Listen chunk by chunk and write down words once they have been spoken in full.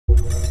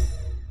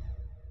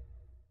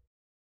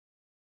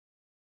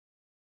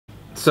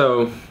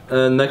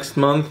Next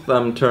month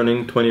I'm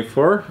turning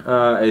 24,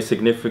 a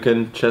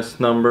significant chess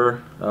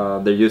number.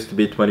 There used to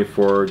be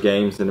 24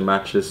 games in the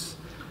matches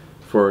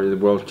for the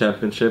World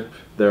Championship.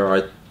 There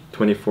are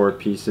 24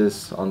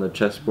 pieces on the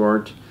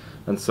chessboard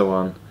and so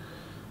on.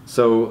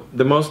 So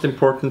the most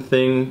important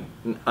thing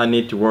I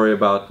need to worry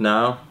about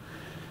now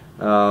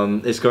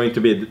is going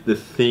to be the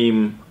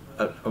theme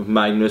of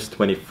Magnus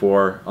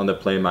 24 on the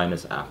Play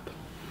Magnus app.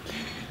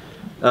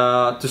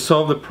 To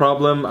solve the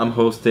problem, I'm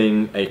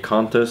hosting a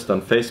contest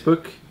on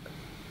Facebook.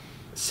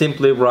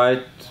 Simply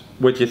write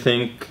what you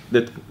think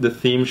that the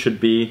theme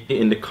should be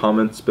in the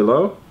comments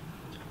below.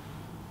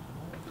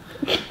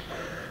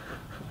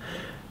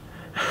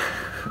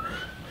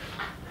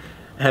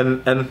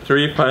 And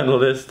 3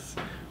 finalists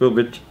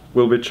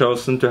will be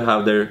chosen to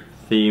have their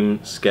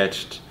theme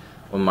sketched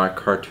on my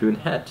cartoon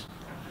head.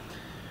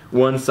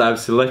 Once I've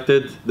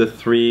selected the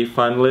 3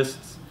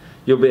 finalists,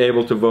 you'll be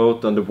able to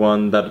vote on the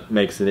one that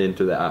makes it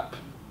into the app.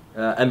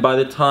 And by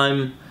the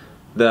time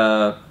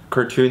the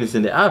cartoon is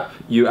in the app,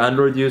 you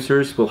Android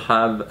users will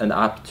have an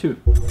app too.